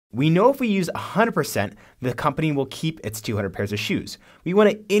We know if we use 100%, the company will keep its 200 pairs of shoes. We want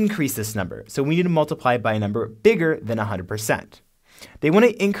to increase this number, so we need to multiply by a number bigger than 100%. They want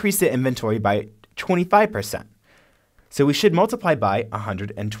to increase the inventory by 25%. So we should multiply by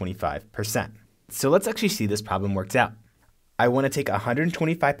 125%. So let's actually see this problem works out. I want to take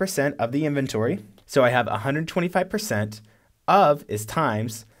 125% of the inventory. So I have 125% of is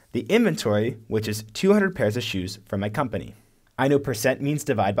times the inventory, which is 200 pairs of shoes from my company. I know percent means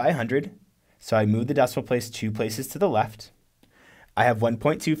divide by 100, so I move the decimal place 2 places to the left. I have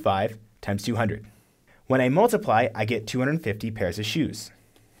 1.25 times 200. When I multiply, I get 250 pairs of shoes.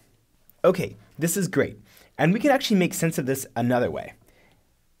 Okay, this is great, and we can actually make sense of this another way.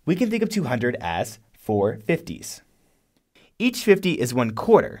 We can think of 200 as 4 50s. Each 50 is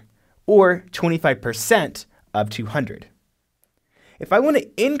 1/4, or 25% of 200. If I want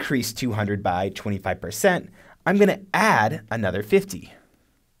to increase 200 by 25%, I'm going to add another 50.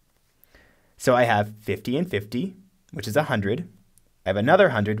 So I have 50 and 50, which is 100. I have another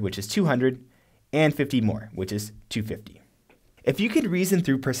 100, which is 200, and 50 more, which is 250. If you can reason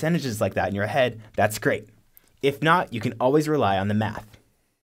through percentages like that in your head, that's great. If not, you can always rely on the math.